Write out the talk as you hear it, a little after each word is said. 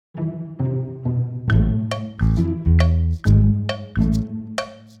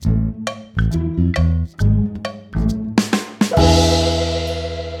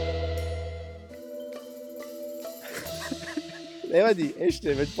nevadí, ešte,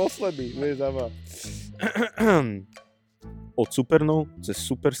 veď posledný, bude zaujímavé. Od supernov cez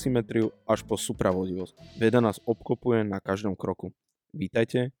supersymetriu až po supravodivosť. Veda nás obklopuje na každom kroku.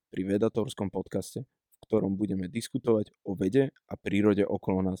 Vítajte pri Vedatorskom podcaste, v ktorom budeme diskutovať o vede a prírode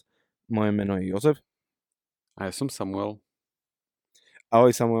okolo nás. Moje meno je Jozef. A ja som Samuel.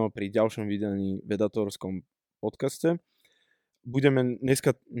 Ahoj Samuel pri ďalšom vydaní Vedatorskom podcaste.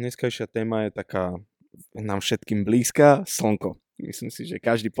 Dneskajšia téma je taká nám všetkým blízka, slnko. Myslím si, že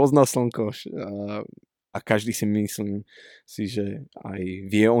každý pozná slnko a každý si myslím si, že aj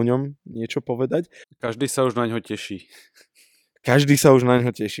vie o ňom niečo povedať. Každý sa už na ňo teší. Každý sa už na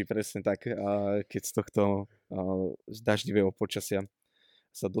ňo teší, presne tak, keď z tohto daždivého počasia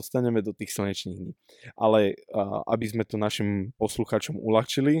sa dostaneme do tých slnečných dní. Ale aby sme to našim poslucháčom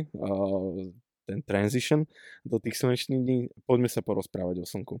uľahčili, ten transition do tých slnečných dní, poďme sa porozprávať o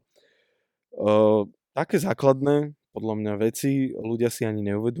slnku. Také základné, podľa mňa veci, ľudia si ani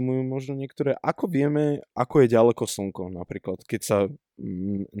neuvedomujú možno niektoré. Ako vieme, ako je ďaleko slnko? Napríklad, keď sa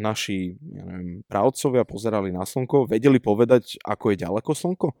naši právcovia pozerali na slnko, vedeli povedať, ako je ďaleko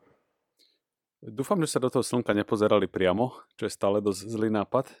slnko? Dúfam, že sa do toho slnka nepozerali priamo, čo je stále dosť zlý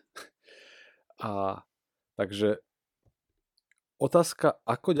nápad. Takže otázka,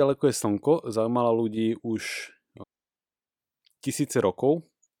 ako ďaleko je slnko, zaujímala ľudí už tisíce rokov.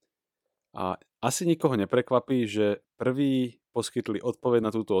 A asi nikoho neprekvapí, že prví poskytli odpoveď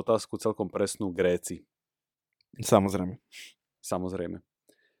na túto otázku celkom presnú Gréci. Samozrejme.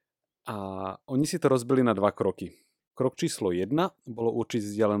 A oni si to rozbili na 2 kroky. Krok číslo 1 bolo určiť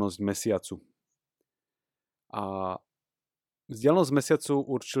vzdialenosť mesiacu. A vzdialenosť mesiacu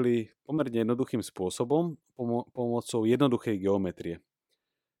určili pomerne jednoduchým spôsobom pomocou jednoduchej geometrie.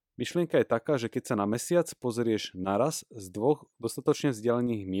 Myšlienka je taká, že keď sa na mesiac pozrieš naraz z 2 dostatočne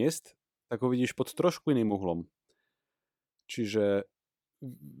vzdialených miest, tak ho vidíš pod trošku iným uhlom. Čiže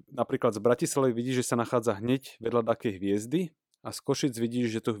napríklad z Bratislavy vidíš, že sa nachádza hneď vedľa takej hviezdy a z Košic vidíš,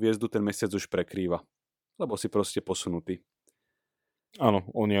 že tú hviezdu ten mesiac už prekrýva. Lebo si proste posunutý. Áno,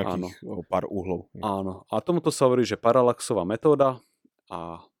 o nejakých pár uhlov. Áno, a tomuto sa hovorí, že paralaxová metóda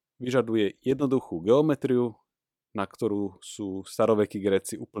a vyžaduje jednoduchú geometriu, na ktorú sú starovekí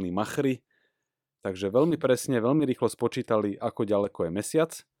Gréci úplní machri. Takže veľmi presne, veľmi rýchlo spočítali, ako ďaleko je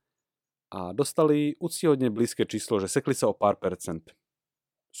mesiac a dostali úctyhodne blízke číslo, že sekli sa o pár percent.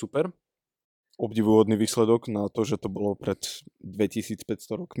 Super. Obdivuhodný výsledok na to, že to bolo pred 2500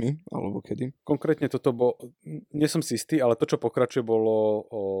 rokmi, alebo kedy? Konkrétne toto bolo, nie som si istý, ale to, čo pokračuje, bolo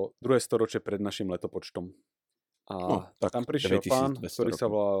o 2. storočie pred našim letopočtom. A tam prišiel pán, ktorý sa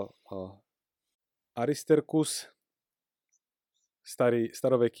volal Aristarchus,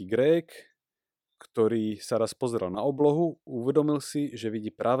 staroveký Grék, ktorý sa raz pozrel na oblohu, uvedomil si, že vidí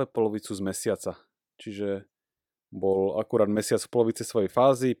práve polovicu z mesiaca. Čiže bol akurát mesiac v polovici svojej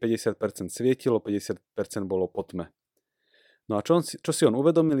fázy, 50% svietilo, 50% bolo po tme. No a čo si on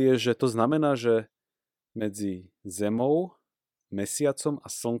uvedomil je, že to znamená, že medzi Zemou, Mesiacom a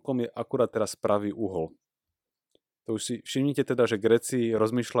Slnkom je akurát teraz pravý uhol. To už si všimnite teda, že Gréci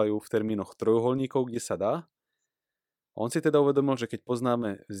rozmýšľajú v termínoch trojuholníkov, kde sa dá. A on si teda uvedomil, že keď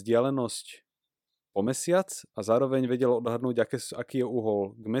poznáme vzdialenosť po mesiac a zároveň vedel odhadnúť, aký je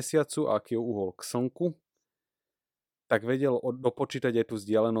uhol k mesiacu a aký je uhol k slnku, tak vedel dopočítať aj tú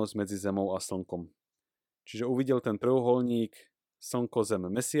vzdialenosť medzi Zemou a Slnkom. Čiže uvidel ten trojuholník Slnko, Zem,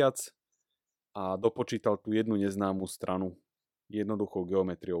 Mesiac a dopočítal tú jednu neznámú stranu jednoduchou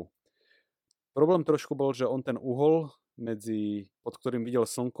geometriou. Problém trošku bol, že on ten uhol, pod ktorým videl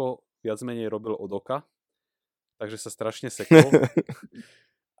Slnko, viac menej robil od oka, takže sa strašne sekol.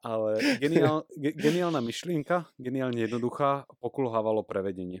 Ale geniálna myšlienka, geniálne jednoduchá, pokulhávalo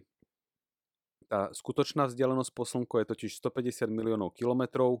prevedenie. Tá skutočná vzdialenosť po Slnku je totiž 150 miliónov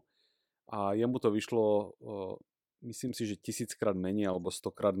kilometrov a jemu to vyšlo, myslím si, že 1000-krát menej alebo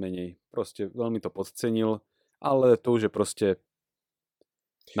 100-krát menej. Proste veľmi to podcenil, ale to už je proste...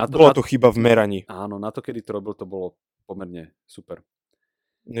 Bola to chyba v meraní. Áno, na to, kedy to robil, to bolo pomerne super.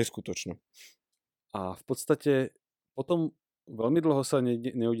 Neskutočné. A v podstate potom veľmi dlho sa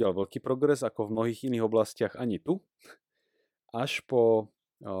neudial veľký progres, ako v mnohých iných oblastiach ani tu, až po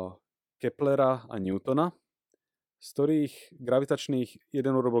Keplera a Newtona, z ktorých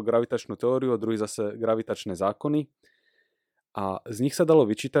jeden urobil gravitačnú teóriu a druhý zase gravitačné zákony. A z nich sa dalo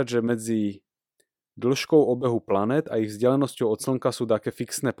vyčítať, že medzi dĺžkou obehu planét a ich vzdialenosťou od Slnka sú také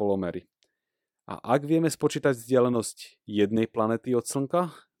fixné polomery. A ak vieme spočítať vzdialenosť jednej planéty od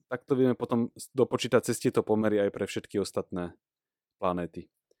Slnka, tak to vieme potom dopočítať cez tieto pomery aj pre všetky ostatné planéty.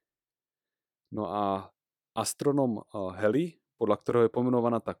 No a astronóm Halley podľa ktorého je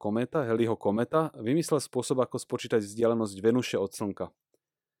pomenovaná tá kométa, Halleyho kométa, vymyslel spôsob, ako spočítať vzdialenosť Venuše od Slnka.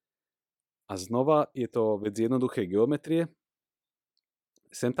 A znova je to vec jednoduchej geometrie.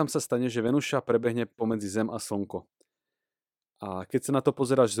 Sem tam sa stane, že Venuša prebehne pomedzi Zem a Slnko. A keď sa na to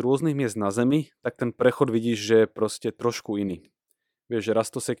pozeráš z rôznych miest na Zemi, tak ten prechod vidíš, že je proste trošku iný. Vieš, že raz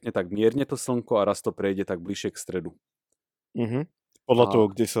to sekne tak mierne to Slnko a raz to prejde tak bližšie k stredu. Podľa toho,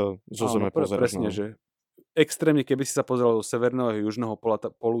 kde sa zo Zeme pozeráš. Presne, že extrémne, keby si sa pozeral do severného a južného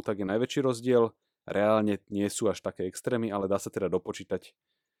polu, tak je najväčší rozdiel. Reálne nie sú až také extrémy, ale dá sa teda dopočítať.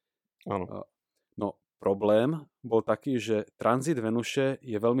 Áno. No, problém bol taký, že tranzit Venuše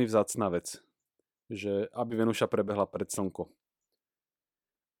je veľmi vzácna vec. Že aby Venuša prebehla pred Slnko.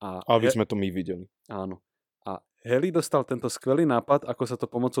 Aby sme to my videli. Áno. A Halley dostal tento skvelý nápad, ako sa to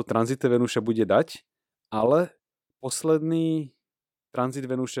pomocou tranzite Venuše bude dať, ale posledný tranzit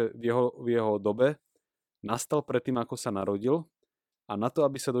Venuše v jeho dobe nastal predtým, ako sa narodil, a na to,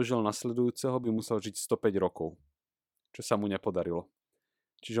 aby sa dožil nasledujúceho, by musel žiť 105 rokov. Čo sa mu nepodarilo.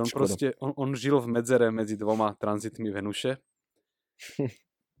 Čiže on žil v medzere medzi dvoma tranzitmi Venuše,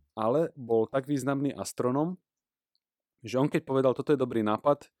 ale bol tak významný astronom, že on keď povedal, toto je dobrý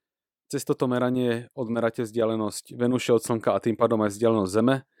nápad, cez toto meranie odmeráte vzdialenosť Venuše od Slnka a tým pádom aj vzdialenosť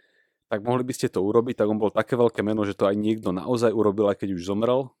Zeme, tak mohli by ste to urobiť, tak on bol také veľké meno, že to aj niekto naozaj urobil, aj keď už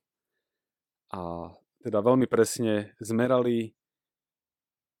zomrel. A teda veľmi presne zmerali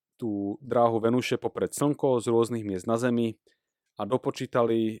tú dráhu Venuše popred Slnko z rôznych miest na Zemi a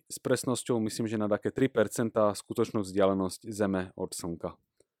dopočítali s presnosťou, myslím, že na také 3% skutočnú vzdialenosť Zeme od Slnka.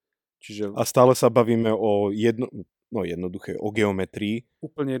 Čiže... A stále sa bavíme o jednoduché, o geometrii.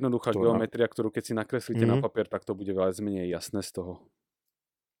 Úplne jednoduchá geometria, ktorú keď si nakreslíte na papier, tak to bude viac menej jasné z toho.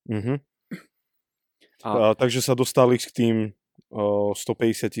 Takže sa dostali k tým 150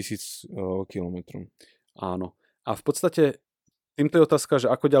 000 kilometrom. Áno. A v podstate týmto je otázka, že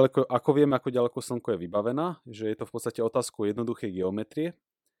ako vieme, ako ďaleko Slnko je vybavená, že je to v podstate otázkou jednoduchej geometrie.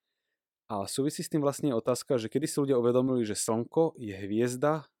 A súvisí s tým vlastne otázka, že kedy si ľudia uvedomili, že Slnko je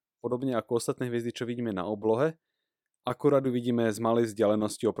hviezda, podobne ako ostatné hviezdy, čo vidíme na oblohe, akurát ju vidíme z malej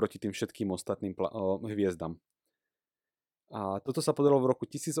vzdialenosti oproti tým všetkým ostatným hviezdam. A toto sa podarilo v roku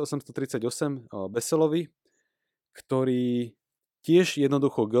 1838 Besselovi, ktorý tiež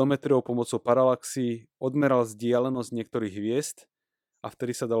jednoduchou geometriou pomocou paralaxí odmeral vzdialenosť niektorých hviezd a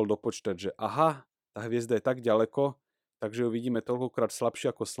vtedy sa dalo dopočítať, že aha, tá hviezda je tak ďaleko, takže ju vidíme toľkokrát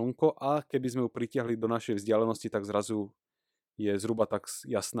slabšie ako Slnko a keby sme ju pritiahli do našej vzdialenosti, tak zrazu je zhruba tak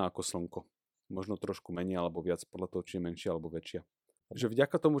jasná ako Slnko. Možno trošku menej alebo viac, podľa toho, či je menšia alebo väčšia. Takže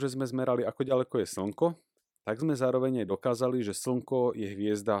vďaka tomu, že sme zmerali, ako ďaleko je Slnko, tak sme zároveň aj dokázali, že Slnko je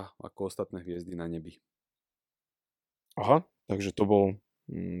hviezda ako ostatné hviezdy na nebi. Aha, takže to bol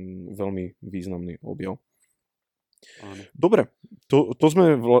veľmi významný objav. Áno. Dobre, to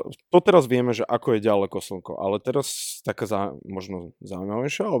teraz vieme, že ako je ďaleko Slnko, ale teraz taká možno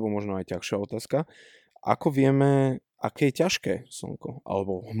zaujímavejšia alebo možno aj ťažšia otázka. Ako vieme, aké je ťažké Slnko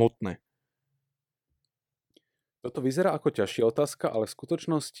alebo hmotné? Toto vyzerá ako ťažšia otázka, ale v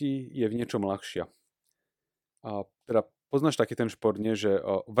skutočnosti je v niečom ľahšia. A teda poznáš taký ten šport, nie, že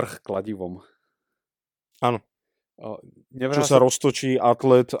vrch kladivom. Áno. Čo sa roztočí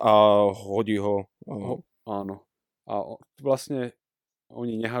atlet a hodí ho. Áno. A vlastne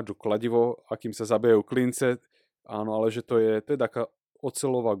oni nehádžu kladivo, akým sa zabijajú klince, áno, ale že to je taká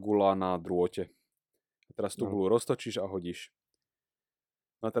oceľová guľa na drôte. A teraz tú guľu roztočíš a hodíš.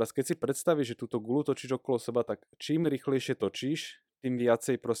 No a teraz keď si predstavíš, že túto guľu točíš okolo seba, tak čím rýchlejšie točíš, tým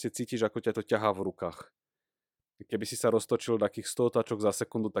viacej proste cítiš, ako ťa to ťahá v rukách. Keby si sa roztočil takých 100 otáčok za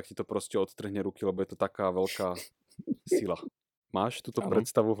sekundu, tak ti to proste odtrhne ruky, lebo je to taká veľká sila. Máš túto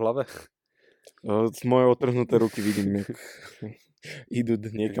predstavu v hlave? Z moje otrhnuté ruky vidím, idú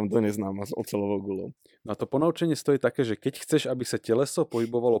niekam do neznáma s oceľovou guľou. No a to ponaučenie stojí také, že keď chceš, aby sa teleso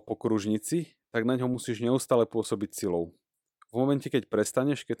pohybovalo po kružnici, tak na ňo musíš neustále pôsobiť silou. V momente, keď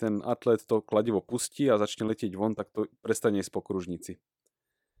prestaneš, keď ten atlet to kladivo pustí a začne letieť von, tak to prestane ísť po kružnici.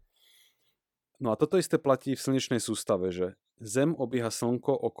 No a toto isté platí v slnečnej sústave, že Zem obieha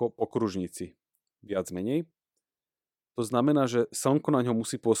Slnko po kružnici. Viac menej. To znamená, že Slnko na ňo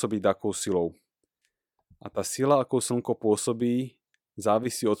musí pôsobiť takou silou. A tá sila, akou Slnko pôsobí,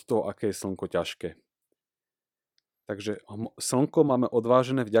 závisí od toho, aké je Slnko ťažké. Takže Slnko máme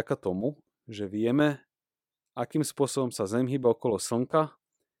odvážené vďaka tomu, že vieme, akým spôsobom sa Zem hýba okolo Slnka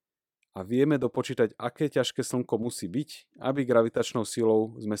a vieme dopočítať, aké ťažké Slnko musí byť, aby gravitačnou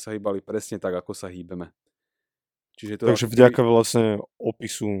silou sme sa hýbali presne tak, ako sa hýbeme. Takže vďaka vlastne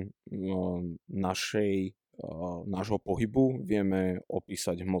opisu nášho pohybu vieme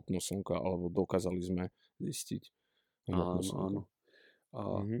opísať hmotnosť Slnka, alebo dokázali sme zistiť hmotnú Áno, slnko. áno.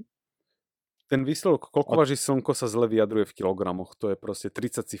 A Mhm. ten výsledok, koľko A váži slnko, sa zle vyjadruje v kilogramoch. To je proste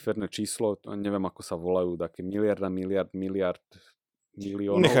 30-ciferné číslo, to neviem, ako sa volajú, také miliarda, miliard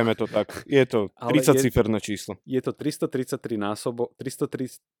miliónov. nechajme to tak. Je to Ale 30-ciferné číslo. je to 333 násobok,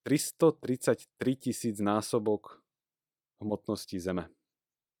 333 tisíc násobok hmotnosti Zeme.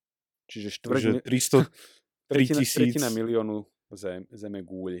 Čiže Takže 303 tretina 000. miliónu Zeme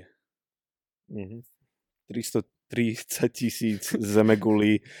gúľ. 330 000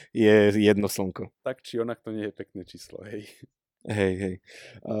 zemegulí je jedno slnko. Tak či onak to nie je pekné číslo, hej. Hej.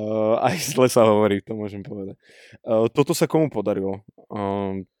 Aj zle sa hovorí, to môžem povedať. Toto sa komu podarilo?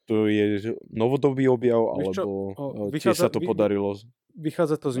 To je novodobý objav, Vieš čo, alebo tiež sa to podarilo?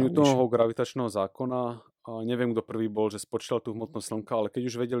 Vychádza to z No, Newtonovho gravitačného zákona. A neviem, kto prvý bol, že spočítal tú hmotnosť Slnka, ale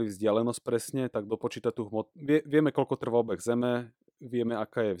keď už vedeli vzdialenosť presne, tak dopočítať tú vieme, koľko trvá obeh Zeme, vieme,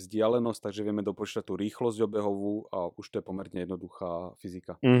 aká je vzdialenosť, takže vieme dopočítať tú rýchlosť obehovú a už to je pomerne jednoduchá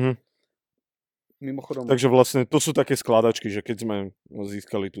fyzika. Mhm. Mimochodom, Takže vlastne to sú také skladačky, že keď sme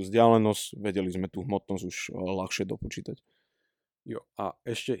získali tú vzdialenosť, vedeli sme tú hmotnosť už ľahšie dopočítať. jo, a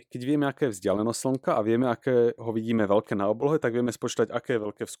ešte, keď vieme, aká je vzdialenosť Slnka a vieme, aké ho vidíme veľké na oblohe, tak vieme spočítať, aké je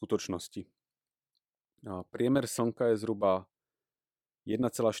veľké v skutočnosti. A priemer Slnka je zhruba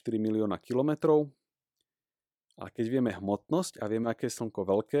 1,4 milióna kilometrov. A keď vieme hmotnosť a vieme, aké je Slnko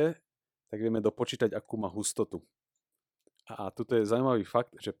veľké, tak vieme dopočítať, akú má hustotu. A tuto je zaujímavý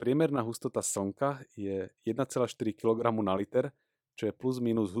fakt, že priemerná hustota Slnka je 1,4 kg na liter, čo je plus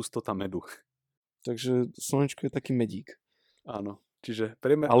minus hustota medu. Takže slnečko je taký medík. Áno, čiže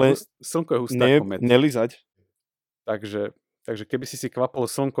Ale Slnko je husté ako med. nelizať. Takže keby si kvapol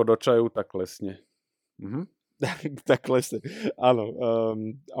Slnko do čaju, tak lesne. Mhm. Tak lesne. Áno.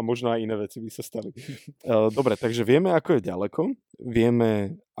 A možno aj iné veci by sa stali. Dobre, takže vieme, ako je ďaleko.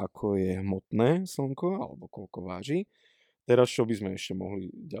 Vieme, ako je hmotné slnko, alebo koľko váži. Teraz čo by sme ešte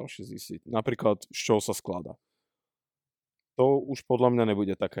mohli ďalšie zistiť? Napríklad, z čoho sa skladá. To už podľa mňa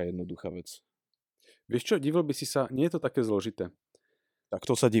nebude taká jednoduchá vec. Vieš čo, divil by si sa, nie je to také zložité. Tak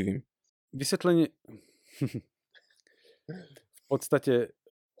to sa divím. Vysvetlenie... V podstate,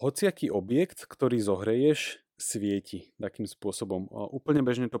 hociaký objekt, ktorý zohreješ, svieti takým spôsobom. A úplne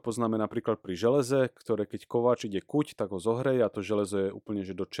bežne to poznáme napríklad pri železe, ktoré keď kováč ide kuť, tak ho zohreje a to železo je úplne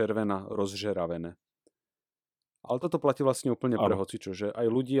že do červena rozžeravené. Ale toto platí vlastne úplne pre hocičo, že aj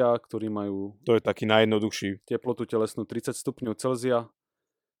ľudia, ktorí majú... To je taký najjednoduchší. Teplotu telesnú 30 stupňov Celzia,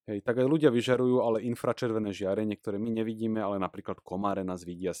 hej, tak aj ľudia vyžarujú ale infračervené žiarenie, ktoré my nevidíme, ale napríklad komáre nás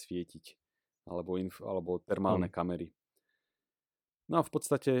vidia svietiť. Alebo termálne kamery. No a v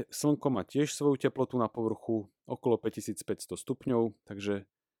podstate Slnko má tiež svoju teplotu na povrchu okolo 5500 stupňov, takže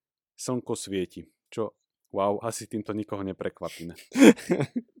Slnko svieti. Čo, wow, asi týmto nikoho neprekvapíme.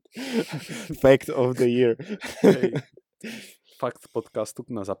 Fact of the year. Hej, fakt podcastu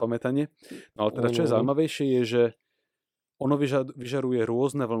na zapamätanie. No ale teda čo je zaujímavejšie je, že ono vyžaruje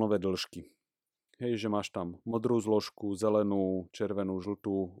rôzne vlnové dĺžky. Hej, že máš tam modrú zložku, zelenú, červenú,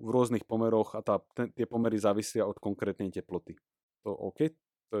 žltú, v rôznych pomeroch a tie pomery závisia od konkrétnej teploty. To OK,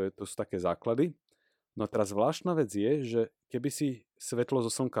 to sú také základy. No a teraz zvláštna vec je, že keby si svetlo zo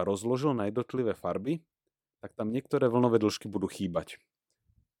Slnka rozložil na jednotlivé farby, tak tam niektoré vlnové dĺžky budú chýbať.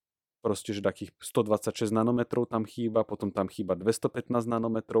 Proste, že takých 126 nanometrov tam chýba, potom tam chýba 215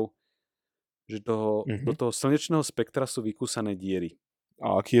 nanometrov, že do toho slnečného spektra sú vykúsané diery.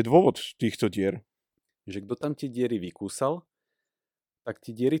 A aký je dôvod týchto dier? Že kto tam tie diery vykúsal, tak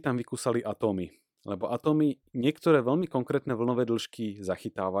tie diery tam vykúsali atómy. Lebo atómy niektoré veľmi konkrétne vlnové dĺžky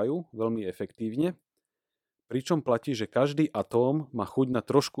zachytávajú veľmi efektívne, pričom platí, že každý atóm má chuť na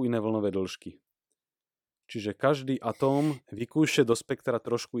trošku iné vlnové dĺžky. Čiže každý atóm vykúše do spektra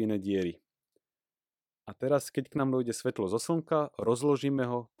trošku iné diery. A teraz, keď k nám dojde svetlo zo Slnka, rozložíme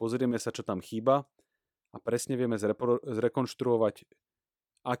ho, pozrieme sa, čo tam chýba a presne vieme zrekonštruovať,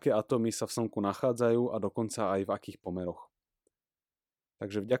 aké atómy sa v Slnku nachádzajú a dokonca aj v akých pomeroch.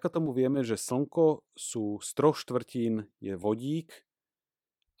 Takže vďaka tomu vieme, že Slnko sú z 3/4 je vodík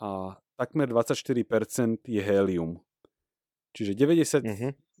a takmer 24% je hélium. Čiže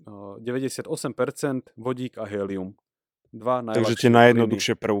 98% vodík a hélium. Takže tie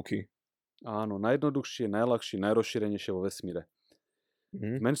najjednoduchšie prvky. Áno, najjednoduchšie, najľahšie, najrozšírenejšie vo vesmíre.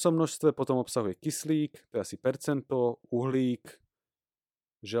 V menšom množstve potom obsahuje kyslík, to je asi percento, uhlík,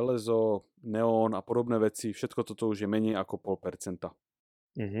 železo, neón a podobné veci. Všetko toto už je menej ako 0,5%.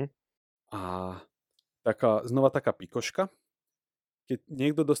 A znova taká pikoška. Keď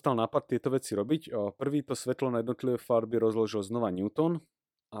niekto dostal nápad tieto veci robiť, prvý to svetlo na jednotlivé farby rozložil znova Newton,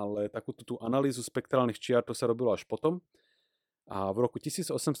 ale takúto tú analýzu spektrálnych čiar to sa robilo až potom. A v roku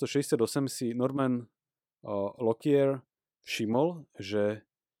 1868 si Norman Lockyer všimol, že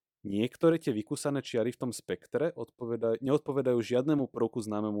niektoré tie vykúsané čiary v tom spektre neodpovedajú žiadnemu prvku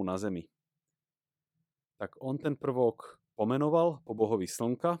známemu na Zemi. Tak on ten prvok pomenoval po bohovi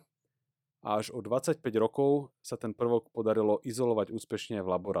Slnka a až o 25 rokov sa ten prvok podarilo izolovať úspešne aj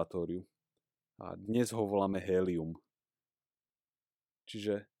v laboratóriu. A dnes ho voláme hélium.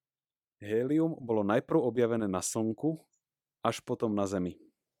 Čiže hélium bolo najprv objavené na Slnku, až potom na Zemi.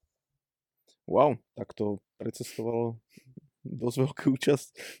 Wow, tak to precestovalo dosť veľkú časť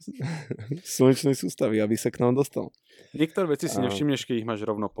slnečnej sústavy, aby sa k nám dostal. Niektoré veci si nevšimneš, keď ich máš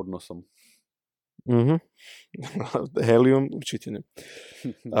rovno pod nosom. Helium určite nie.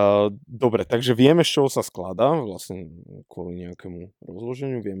 Dobre, takže vieme, z čoho sa skladá, vlastne kvôli nejakému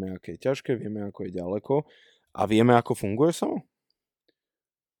rozloženiu, vieme, aké je ťažké, vieme, ako je ďaleko a vieme, ako funguje samo?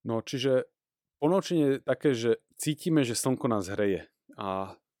 No, čiže ponaučenie je také, že cítime, že slnko nás hreje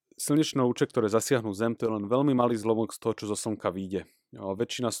a slnečné lúče, ktoré zasiahnu Zem, to je len veľmi malý zlomok z toho, čo zo Slnka vyjde.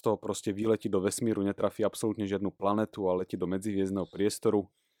 Väčšina z toho proste vyletí do vesmíru, netrafí absolútne žiadnu planetu a letí do medzihviezdneho priestoru.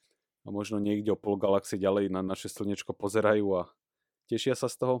 A možno niekde o pol galaxie ďalej na naše slnečko pozerajú a tešia sa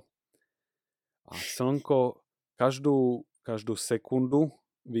z toho. A Slnko každú sekundu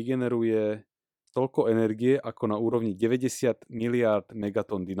vygeneruje toľko energie, ako na úrovni 90 miliárd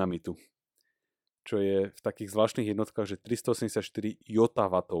megatón dynamitu. Čo je v takých zvláštnych jednotkách, že 384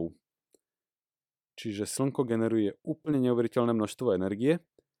 jotavatov. Čiže Slnko generuje úplne neuveriteľné množstvo energie.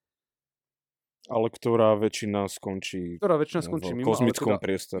 Ale ktorá väčšina skončí v kozmickom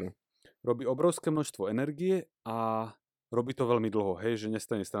priestore. Robí obrovské množstvo energie a robí to veľmi dlho. Hej, že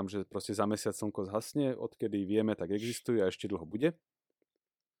nestane sa tam, že proste za mesiac Slnko zhasne, odkedy vieme, tak existuje a ešte dlho bude.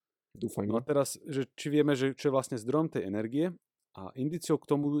 Dúfajme. No a teraz, že či vieme, že čo je vlastne zdrojom tej energie. A indiciou k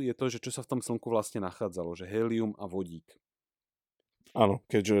tomu je to, že čo sa v tom Slnku vlastne nachádzalo, že hélium a vodík. Áno,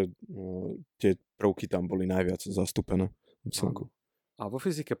 keďže tie prvky tam boli najviac zastúpené v Slnku. A vo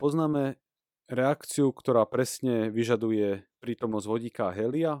fyzike poznáme reakciu, ktorá presne vyžaduje prítomnosť vodíka a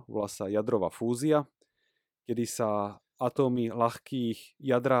hélia, volá sa jadrová fúzia, kedy sa atómy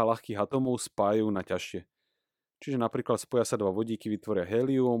jadra ľahkých atómov spájajú na ťažšie. Čiže napríklad spoja sa dva vodíky, vytvoria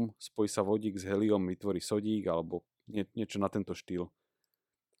hélium, spojí sa vodík s héliom, vytvorí sodík alebo niečo na tento štýl.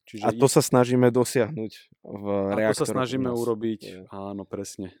 Čiže a to sa snažíme dosiahnuť v reaktoroch. A to sa snažíme urobiť, áno,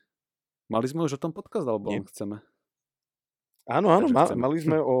 presne. Mali sme už o tom podcast, alebo chceme? Áno, mali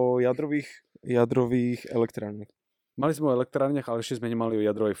sme o jadrových elektrárniach. Mali sme o elektrárniach, ale ešte sme nemali o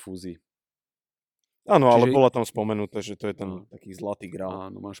jadrovej fúzii. Áno, ale bola tam spomenuté, že to je ten taký zlatý grál.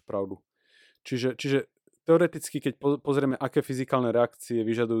 Áno, máš pravdu. Čiže teoreticky, keď pozrieme, aké fyzikálne reakcie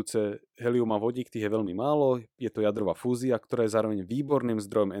vyžadujúce helium a vodík, tých je veľmi málo. Je to jadrová fúzia, ktorá je zároveň výborným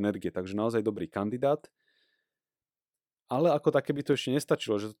zdrojom energie, takže naozaj dobrý kandidát. Ale ako také by to ešte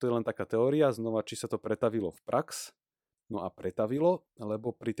nestačilo, že to je len taká teória, znova či sa to pretavilo v prax. No a pretavilo,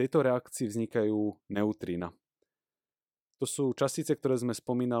 lebo pri tejto reakcii vznikajú neutrína. To sú častice, ktoré sme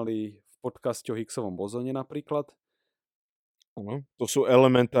spomínali v podcaste o Higgsovom bozóne napríklad. Áno, to sú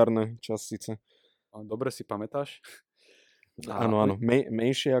elementárne častice. Dobre si pamätáš? Áno.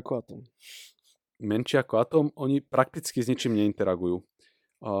 Menšie ako atóm. Menšie ako atóm, oni prakticky s ničím neinteragujú.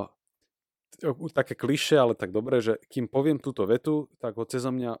 Také klišé, ale tak dobre, že kým poviem túto vetu, tak ho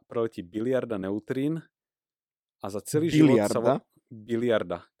cezo mňa preletí biliarda neutrín a za celý život sa...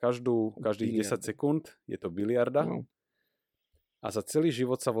 Biliarda. Každých 10 sekúnd je to biliarda. No. A za celý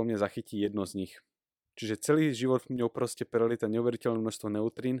život sa vo mne zachytí jedno z nich. Čiže celý život mňou proste prelieta neuveriteľné množstvo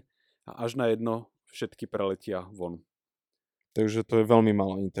neutrín a až na jedno všetky preletia von. Takže to je veľmi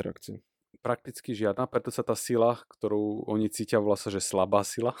malá interakcia. Prakticky žiadna, preto sa tá sila, ktorú oni cítia, volá sa, že slabá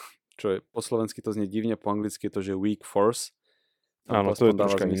sila, čo je po slovensky to znie divne, po anglicky je to, že weak force. Áno, to je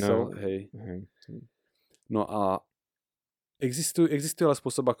troška iné. Hej. No a existuje ale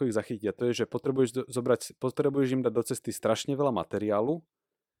spôsob, ako ich zachytiť. A to je, že potrebuješ im dať do cesty strašne veľa materiálu,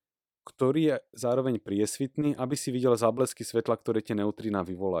 ktorý je zároveň priesvitný, aby si videl záblesky svetla, ktoré tie neutrína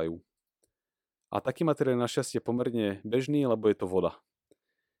vyvolajú. A taký materiál je našťastie pomerne bežný, lebo je to voda.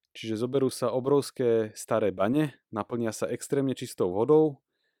 Čiže zoberú sa obrovské staré bane, naplnia sa extrémne čistou vodou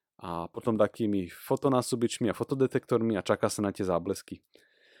a potom takými fotonásobičmi a fotodetektormi a čaká sa na tie záblesky.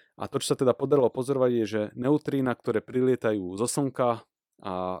 A to, čo sa teda podarilo pozorovať, je, že neutrína, ktoré prilietajú zo Slnka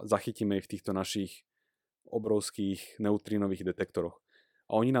a zachytíme ich v týchto našich obrovských neutrínových detektoroch.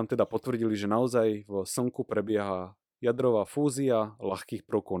 A oni nám teda potvrdili, že naozaj v Slnku prebieha jadrová fúzia ľahkých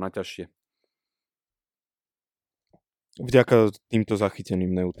prvkov na ťažšie. Vďaka týmto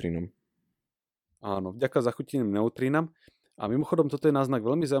zachyteným neutrínom. Áno, vďaka zachyteným neutrínam. A mimochodom, toto je náznak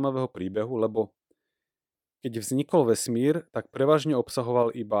veľmi zaujímavého príbehu, lebo keď vznikol vesmír, tak prevažne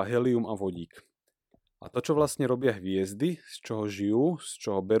obsahoval iba helium a vodík. A to, čo vlastne robia hviezdy, z čoho žijú, z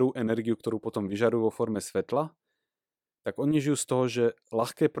čoho berú energiu, ktorú potom vyžarujú vo forme svetla, tak oni žijú z toho, že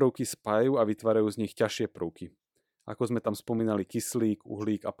ľahké prvky spájajú a vytvárajú z nich ťažšie prvky. Ako sme tam spomínali, kyslík,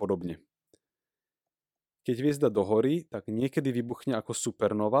 uhlík a podobne. Keď hviezda dohorí, tak niekedy vybuchne ako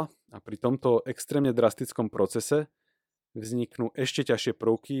supernova a pri tomto extrémne drastickom procese vzniknú ešte ťažšie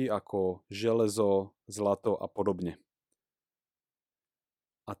prvky ako železo, zlato a podobne.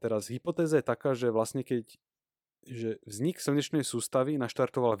 A teraz hypotéza je taká, že vlastne že vznik slnečnej sústavy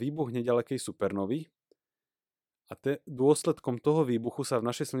naštartoval výbuch nedalekej supernovy a dôsledkom toho výbuchu sa v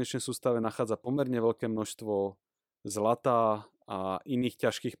našej slnečnej sústave nachádza pomerne veľké množstvo zlata a iných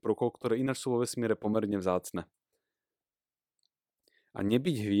ťažkých prvkov, ktoré ináč sú vo vesmíre pomerne vzácne. A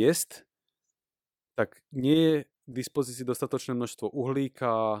nebyť hviezd, tak nie je k dispozícii dostatočné množstvo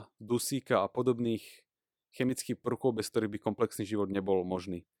uhlíka, dusíka a podobných chemických prvkov, bez ktorých by komplexný život nebol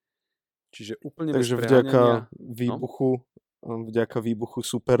možný. Čiže úplne Takže bez preháňania... vďaka výbuchu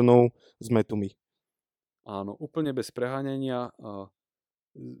supernov sme tu my. Áno, úplne bez preháňania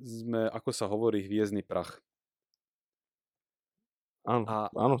sme, ako sa hovorí, hviezdny prach.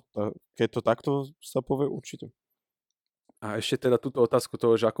 Áno, keď to takto sa povie, určite. A ešte teda túto otázku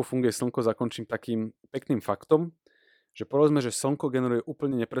toho, že ako funguje Slnko, zakončím takým pekným faktom, že povedzme, že Slnko generuje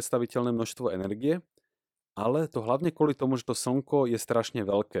úplne nepredstaviteľné množstvo energie, ale to hlavne kvôli tomu, že to Slnko je strašne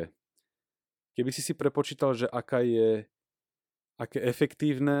veľké. Keby si prepočítal, že aká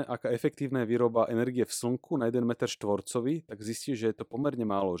efektívna je výroba energie v Slnku na 1 meter štvorcový, tak zistíš, že je to pomerne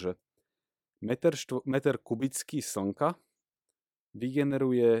málo, že meter kubický Slnka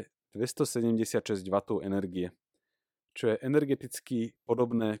vygeneruje 276 W energie, čo je energeticky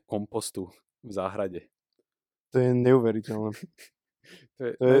podobné kompostu v záhrade. To je neuveriteľné.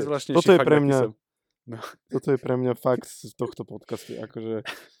 Toto je pre mňa fakt z tohto podcastu. Akože,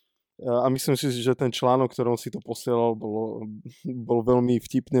 a myslím si, že ten článok, ktorom si to posielal, bol veľmi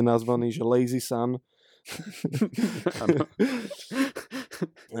vtipne nazvaný, že Lazy Sun.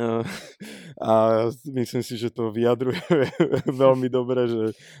 A myslím si, že to vyjadruje veľmi dobre,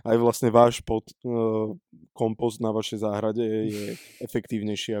 že aj vlastne váš kompost na vašej záhrade je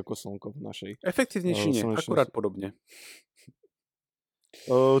efektívnejší ako slnko v našej. Efektívnejší nie, akurát podobne.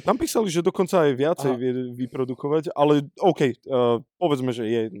 Tam písali, že dokonca aj viacej vie vyprodukovať, ale OK, povedzme, že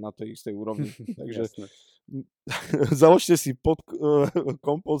je na tej istej úrovni. Takže založte si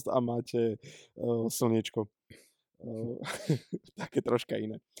kompost a máte slniečko. Také troška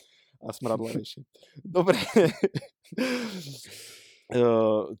iné. A smradlavejšie. Dobre.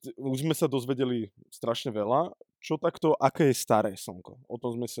 Už sme sa dozvedeli strašne veľa. Čo takto, aké je staré slnko? O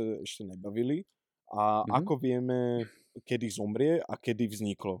tom sme sa ešte nebavili. A ako vieme, kedy zomrie a kedy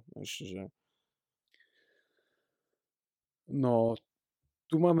vzniklo? No,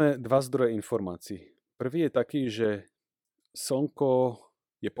 tu máme dva zdroje informácií. Prvý je taký, že Slnko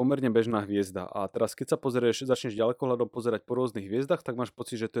je pomerne bežná hviezda a teraz keď sa začneš ďalekohľadom pozerať po rôznych hviezdach, tak máš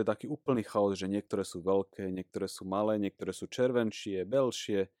pocit, že to je taký úplný chaos, že niektoré sú veľké, niektoré sú malé, niektoré sú červenšie,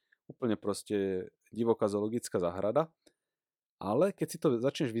 belšie, úplne proste divoká zoologická záhrada. Ale keď si to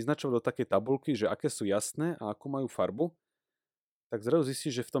začneš vyznačovať do takej tabulky, že aké sú jasné a ako majú farbu, tak zrazu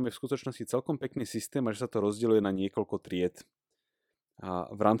zistíš, že v tom je v skutočnosti celkom pekný systém a že sa to rozdeľuje na niekoľko tried. A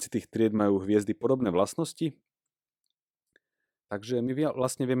v rámci tých tried majú hviezdy podobné vlastnosti. Takže my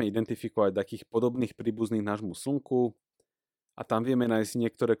vlastne vieme identifikovať takých podobných príbuzných nášmu Slnku a tam vieme nájsť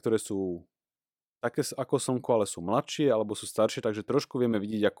niektoré, ktoré sú také ako Slnko, ale sú mladšie alebo sú staršie, takže trošku vieme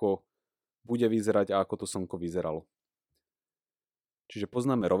vidieť, ako bude vyzerať a ako to Slnko vyzeralo. Čiže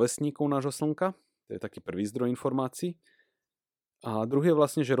poznáme rovesníkov nášho Slnka, to je taký prvý zdroj informácií. A druhý je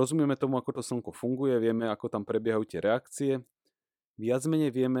vlastne, že rozumieme tomu, ako to Slnko funguje, vieme, ako tam prebiehajú tie reakcie. Viac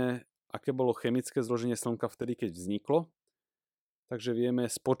menej vieme, aké bolo chemické zloženie Slnka vtedy, keď vzniklo. Takže vieme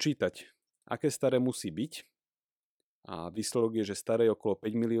spočítať, aké staré musí byť. A výsledok je, že staré je okolo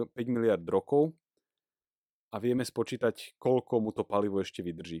 5 miliard rokov. A vieme spočítať, koľko mu to palivo ešte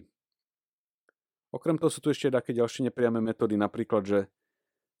vydrží. Okrem toho sú tu ešte také ďalšie nepriame metódy, napríklad, že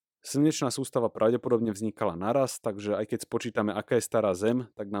slnečná sústava pravdepodobne vznikala naraz, takže aj keď spočítame, aká je stará Zem,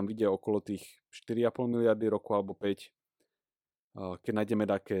 tak nám vidia okolo tých 4,5 miliardy rokov alebo 5. Keď nájdeme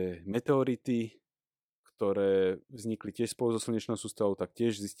také meteority, ktoré vznikli tiež spolu so slnečnou sústavou, tak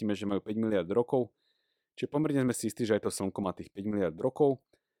tiež zistíme, že majú 5 miliard rokov. Čiže pomerne sme si istí, že aj to Slnko má tých 5 miliard rokov.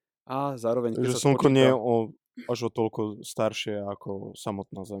 A zároveň... Takže Slnko nie je až o toľko staršie ako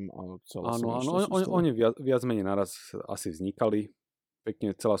samotná Zem a celá slnečná sústava. Oni viac menej naraz asi vznikali.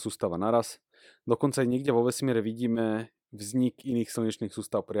 Pekne celá sústava naraz. Dokonca aj niekde vo vesmíre vidíme vznik iných slnečných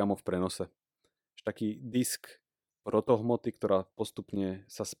sústav priamo v prenose. Taký disk protohmoty, ktorá postupne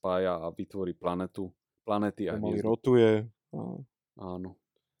sa spája a vytvorí planetu planéty a Pomaly hviezdy. rotuje. Áno.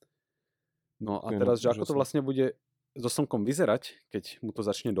 No a To je teraz, že ako to úžasné. vlastne bude so Slnkom vyzerať, keď mu to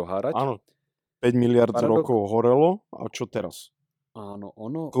začne dohárať? Áno, 5 miliard rokov horelo a čo teraz? Áno,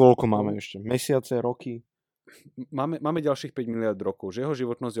 ono... Koľko máme ešte? Mesiace, roky? Máme ďalších 5 miliard rokov, že jeho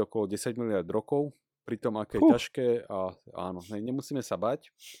životnosť je okolo 10 miliard rokov, pri tom, aké je ťažké a áno, nemusíme sa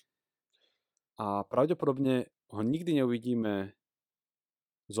bať. A pravdepodobne ho nikdy neuvidíme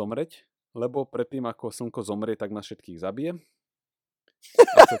zomreť, lebo predtým, ako Slnko zomrie, tak nás všetkých zabije.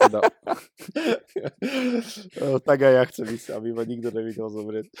 Teda... Tak aj ja chcem ísť, aby ma nikto nevidel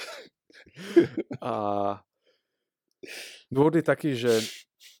zomrieť. A dôvod je taký, že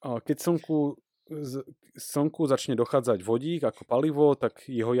keď Slnku začne dochádzať vodík ako palivo, tak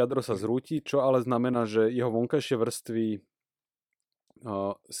jeho jadro sa zrúti, čo ale znamená, že jeho vonkajšie vrstvy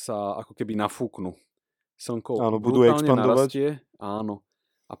sa ako keby nafúknú. Slnko budú expandovať. narastie, áno.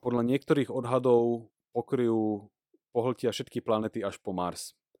 A podľa niektorých odhadov pohltia všetky planety až po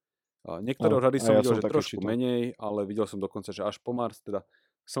Mars. Niektoré odhady som videl, že trošku menej, ale videl som dokonca, že až po Mars. Teda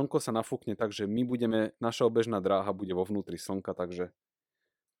Slnko sa nafúkne tak, že naša obežná dráha bude vo vnútri Slnka, takže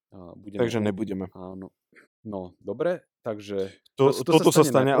takže nebudeme. Áno. No, dobre, takže... Toto sa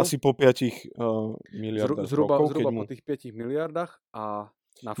stane asi po 5 miliardách rokov. Zhruba po tých 5 miliardách a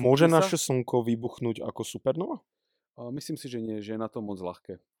môže naše Slnko vybuchnúť ako supernova? Myslím si, že nie, že je na to moc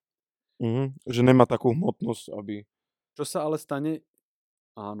ľahké. Že nemá takú hmotnosť, aby... Čo sa ale stane,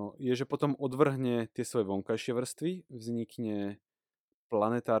 áno, je, že potom odvrhne tie svoje vonkajšie vrstvy, vznikne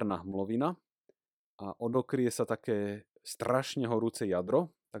planetárna hmlovina a odokrie sa také strašne horúce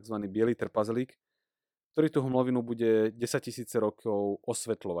jadro, takzvaný biely trpazlík, ktorý tú hmlovinu bude 10 000 rokov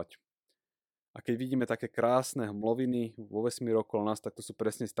osvetľovať. A keď vidíme také krásne hmloviny vo vesmíre okolo nás, tak to sú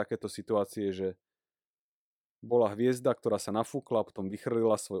presne z takéto situácie, že bola hviezda, ktorá sa nafúkla, potom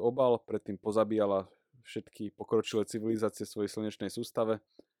vychrlila svoj obal, predtým pozabíjala všetky pokročilé civilizácie svojej slnečnej sústave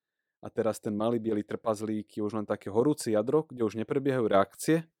a teraz ten malý biely trpazlík je už len také horúce jadro, kde už neprebiehajú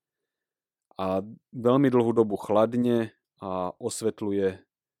reakcie a veľmi dlhú dobu chladne a osvetľuje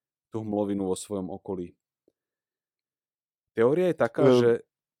tú hmlovinu vo svojom okolí. Teória je taká, že...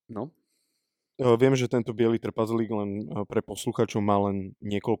 No? Viem, že tento biely trpazlík len pre posluchačov má len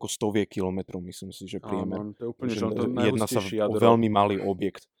niekoľko stoviek kilometrov, myslím si, že priemer. Áno, to je úplne, že jedná sa o veľmi malý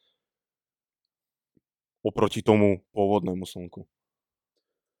objekt oproti tomu pôvodnému Slnku.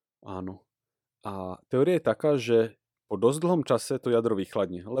 Áno. A teória je taká, že po dosť dlhom čase to jadro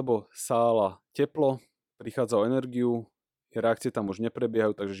vychladne, lebo sála teplo, prichádza o energiu, reakcie tam už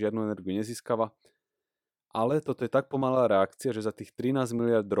neprebiehajú, takže žiadnu energiu nezískava. Ale toto je tak pomalá reakcia, že za tých 13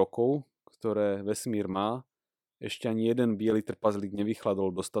 miliard rokov, ktoré vesmír má, ešte ani jeden biely trpazlík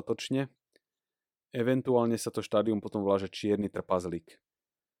nevychladol dostatočne. Eventuálne sa to štádium potom volá, že čierny trpazlík,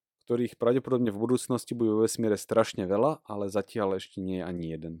 ktorých pravdepodobne v budúcnosti bude vo vesmíre strašne veľa, ale zatiaľ ešte nie je ani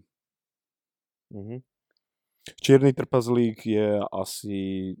jeden. Čierny trpazlík je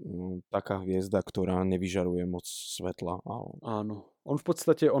asi taká hviezda, ktorá nevyžaruje moc svetla. Áno. On v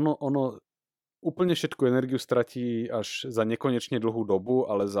podstate, ono úplne všetku energiu stratí až za nekonečne dlhú dobu,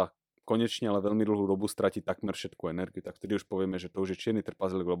 ale za konečne, ale veľmi dlhú dobu stratí takmer všetku energiu. Tak vtedy už povieme, že to už je čierny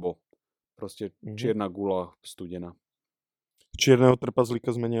trpazlík, lebo proste čierna gula studená. Čierneho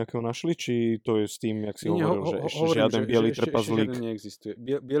trpazlíka sme nejakého našli? Či to je s tým, jak si hovoril, že ešte žiaden biely trpazlík? Ešte neexistuje.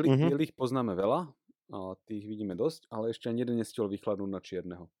 Bielých poznáme veľa, a tých vidíme dosť, ale ešte ani jeden nestihol vychladnúť na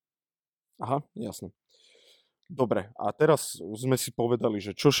čierneho. Aha, jasné. Dobre, a teraz sme si povedali,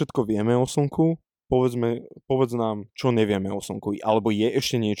 že čo všetko vieme o Slnku. Povedz nám, čo nevieme o Slnku. Alebo je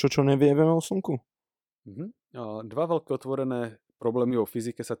ešte niečo, čo nevieme o Slnku? Dva veľké otvorené problémy vo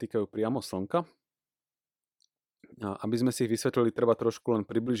fyzike sa týkajú priamo Slnka. Aby sme si ich vysvetlili, treba trošku len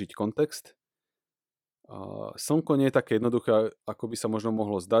približiť kontext. Slnko nie je také jednoduché, ako by sa možno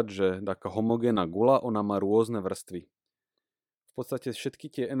mohlo zdať, že taká homogénna gula, ona má rôzne vrstvy. V podstate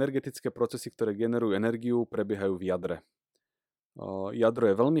všetky tie energetické procesy, ktoré generujú energiu, prebiehajú v jadre. Jadro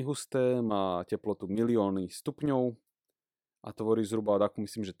je veľmi husté, má teplotu milióny stupňov a tvorí zhruba takú,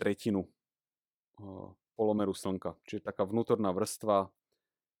 myslím, že tretinu polomeru Slnka. Čiže taká vnútorná vrstva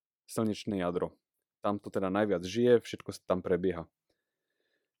slnečné jadro. Tam to teda najviac žije, všetko sa tam prebieha.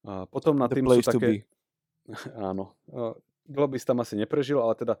 Potom na tým sú také... Áno. Globus tam asi neprežil,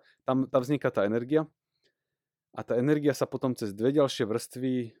 ale teda tam vzniká tá energia. A tá energia sa potom cez dve ďalšie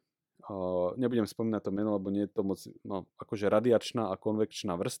vrstvy, nebudem spomínať to meno, lebo nie je to moc, akože radiačná a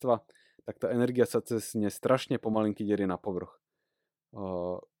konvekčná vrstva, tak tá energia sa cez ne strašne pomalinky derie na povrch.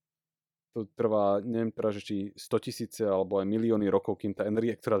 To trvá, neviem teda, že či 100 000 alebo aj milióny rokov, kým tá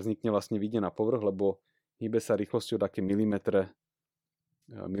energia, ktorá vznikne, vlastne vyjde na povrch, lebo hýbe sa rýchlosťou také milimetre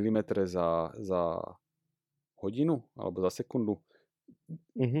za hodinu alebo za sekundu.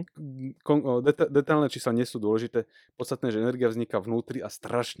 Mhm. Detailné čísla nie sú dôležité. Podstatné, že energia vzniká vnútri a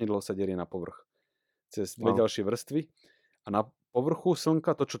strašne dlho sa derie na povrch. Cez dve Áno. ďalšie vrstvy. A na povrchu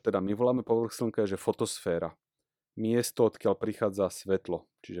Slnka, to čo teda my voláme povrch Slnka, je že fotosféra. Miesto, odkiaľ prichádza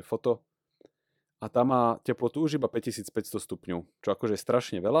svetlo. Čiže foto. A tam má teplotu už iba 5500 stupňov. Čo akože je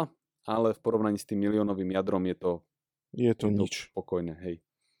strašne veľa, ale v porovnaní s tým miliónovým jadrom je to nič. pokojné. Hej.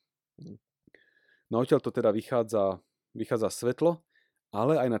 No odtiaľ to teda vychádza svetlo,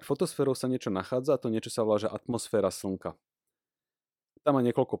 ale aj nad fotosférou sa niečo nachádza, a to niečo sa volá, že atmosféra Slnka. Tam má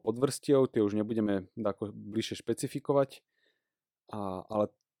niekoľko podvrstiev, tie už nebudeme bližšie špecifikovať, ale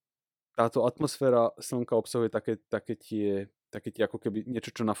táto atmosféra Slnka obsahuje také tie ako keby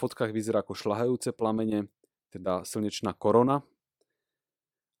niečo, čo na fotkách vyzerá ako šľahajúce plamene, teda slnečná korona.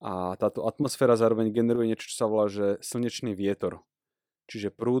 A táto atmosféra zároveň generuje niečo, čo sa volá, že slnečný vietor.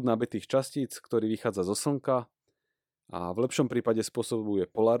 Čiže prúd nabitých častíc, ktorý vychádza zo Slnka a v lepšom prípade spôsobuje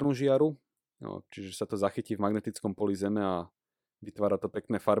polárnu žiaru, čiže sa to zachytí v magnetickom poli Zeme a vytvára to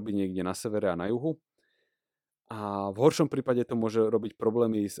pekné farby niekde na severe a na juhu. A v horšom prípade to môže robiť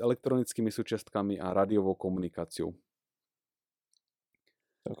problémy s elektronickými súčiastkami a rádiovou komunikáciou.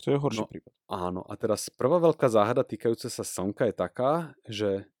 Tak to je horší prípad. Áno, a teraz prvá veľká záhada týkajúca sa Slnka je taká,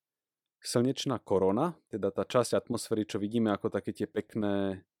 že slnečná korona, teda tá časť atmosféry, čo vidíme ako také tie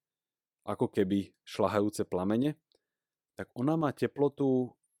pekné, ako keby šľahajúce plamene, tak ona má teplotu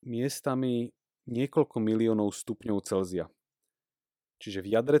miestami niekoľko miliónov stupňov Celzia. Čiže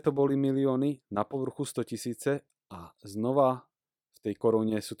v jadre to boli milióny, na povrchu 100 000 a znova v tej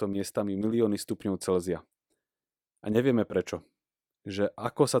korone sú to miestami milióny stupňov Celzia. A nevieme prečo. Že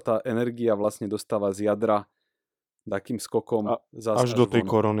ako sa tá energia vlastne dostáva z jadra takým skokom až do tej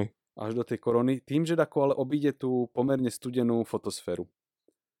korony. Až do tej korony. Tým, že ale obíde tú pomerne studenú fotosféru.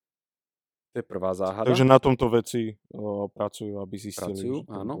 To je prvá záhada. Takže na tomto veci pracujú, aby zistili. Pracujú,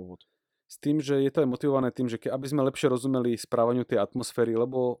 áno. S tým, že je to aj motivované tým, že aby sme lepšie rozumeli správaniu tej atmosféry,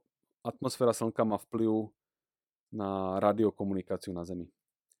 lebo atmosféra Slnka má vplyv na radiokomunikáciu na Zemi.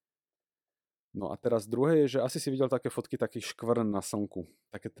 No a teraz druhé je, že asi si videl také fotky takých škvrn na Slnku.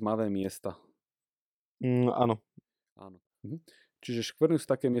 Také tmavé miesta. Áno. Čiže škvrny sú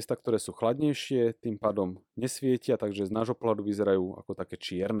také miesta, ktoré sú chladnejšie, tým pádom nesvietia, takže z nášho pohľadu vyzerajú ako také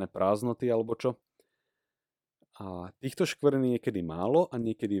čierne prázdnoty alebo čo. A týchto škvrn je niekedy málo a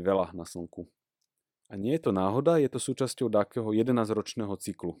niekedy veľa na Slnku. A nie je to náhoda, je to súčasťou takého 11-ročného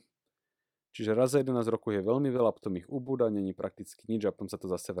cyklu. Čiže raz za 11 rokov je veľmi veľa, potom ich ubúda, není prakticky nič a potom sa to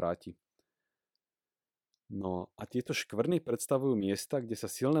zase vráti. No a tieto škvrny predstavujú miesta, kde sa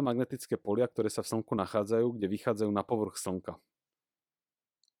silné magnetické polia, ktoré sa v Slnku nachádzajú, kde vychádzajú na povrch Slnka.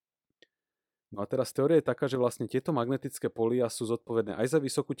 No a teraz teória je taká, že vlastne tieto magnetické polia sú zodpovedné aj za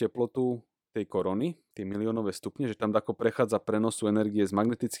vysokú teplotu tej korony, tie miliónové stupne, že tam tako prechádza prenosu energie z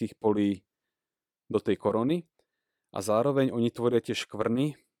magnetických polí do tej korony a zároveň oni tvoria tie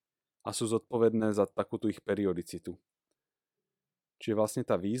škvrny a sú zodpovedné za takúto ich periodicitu. Čiže vlastne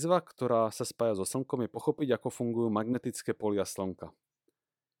tá výzva, ktorá sa spája so Slnkom, je pochopiť, ako fungujú magnetické polia Slnka.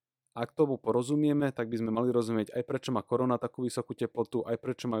 Ak tomu porozumieme, tak by sme mali rozumieť aj prečo má korona takú vysokú teplotu, aj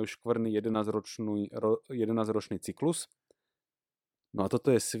prečo majú škvrny 11-ročný cyklus. No a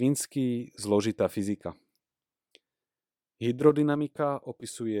toto je svinsky zložitá fyzika. Hydrodynamika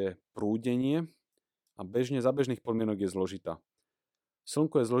opisuje prúdenie a za bežných podmienok je zložitá.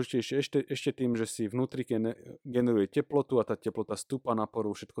 Slnko je zložitejšie ešte tým, že si vnútri generuje teplotu a tá teplota stúpa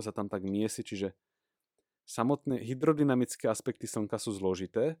naporu, všetko sa tam tak miesi, čiže samotné hydrodynamické aspekty Slnka sú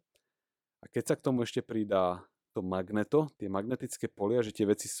zložité. A keď sa k tomu ešte pridá to magneto, tie magnetické polia, že tie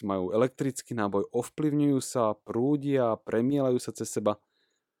veci majú elektrický náboj, ovplyvňujú sa, prúdia, premielajú sa cez seba,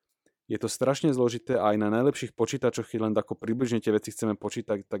 je to strašne zložité a aj na najlepších počítačoch, keď len ako približne tie veci chceme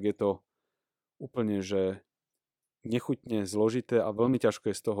počítať, tak je to úplne, že nechutne zložité a veľmi ťažko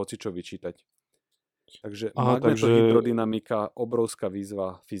je z toho hocičo vyčítať. Takže magnetohydrodynamika, obrovská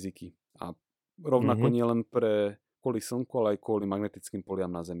výzva fyziky. A rovnako nie len kvôli Slnku, ale aj kvôli magnetickým poliam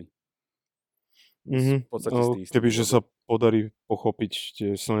na Zemi. Kebyže sa podarí pochopiť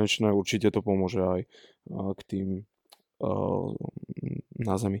tie slnečné, určite to pomôže aj k tým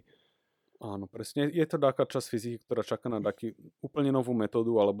na Zemi. Áno, presne. Je to taká časť fyziky, ktorá čaká na taký úplne novú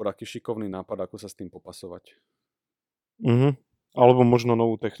metódu alebo taký šikovný nápad, ako sa s tým popasovať. Alebo možno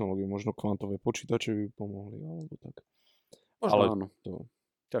novú technológiu, možno kvantové počítače by pomohli, alebo tak. Možno ale áno.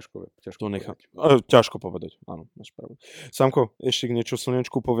 Ťažko povedať. Ťažko povedať, áno, máš pravdu. Samko, ešte k niečo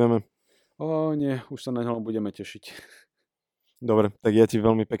slnečku povieme? Nie, už sa na ňom budeme tešiť. Dobre, tak ja ti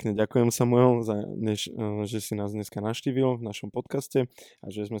veľmi pekne ďakujem, Samuel, že si nás dneska navštívil v našom podcaste a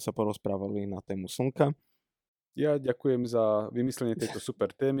že sme sa porozprávali na tému Slnka. Ja ďakujem za vymyslenie tejto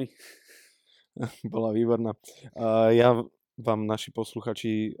super témy. Bola výborná. Ja vám, naši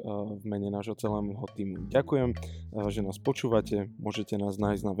posluchači, v mene nášho celého týmu ďakujem, že nás počúvate. Môžete nás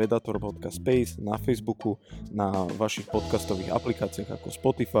nájsť na vedator.space, na Facebooku, na vašich podcastových aplikáciách ako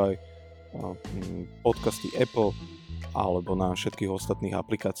Spotify, podcasty Apple alebo na všetkých ostatných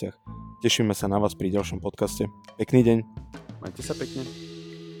aplikáciách. Tešíme sa na vás pri ďalšom podcaste. Pekný deň. Majte sa pekne.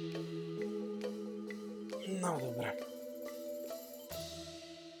 No dobre.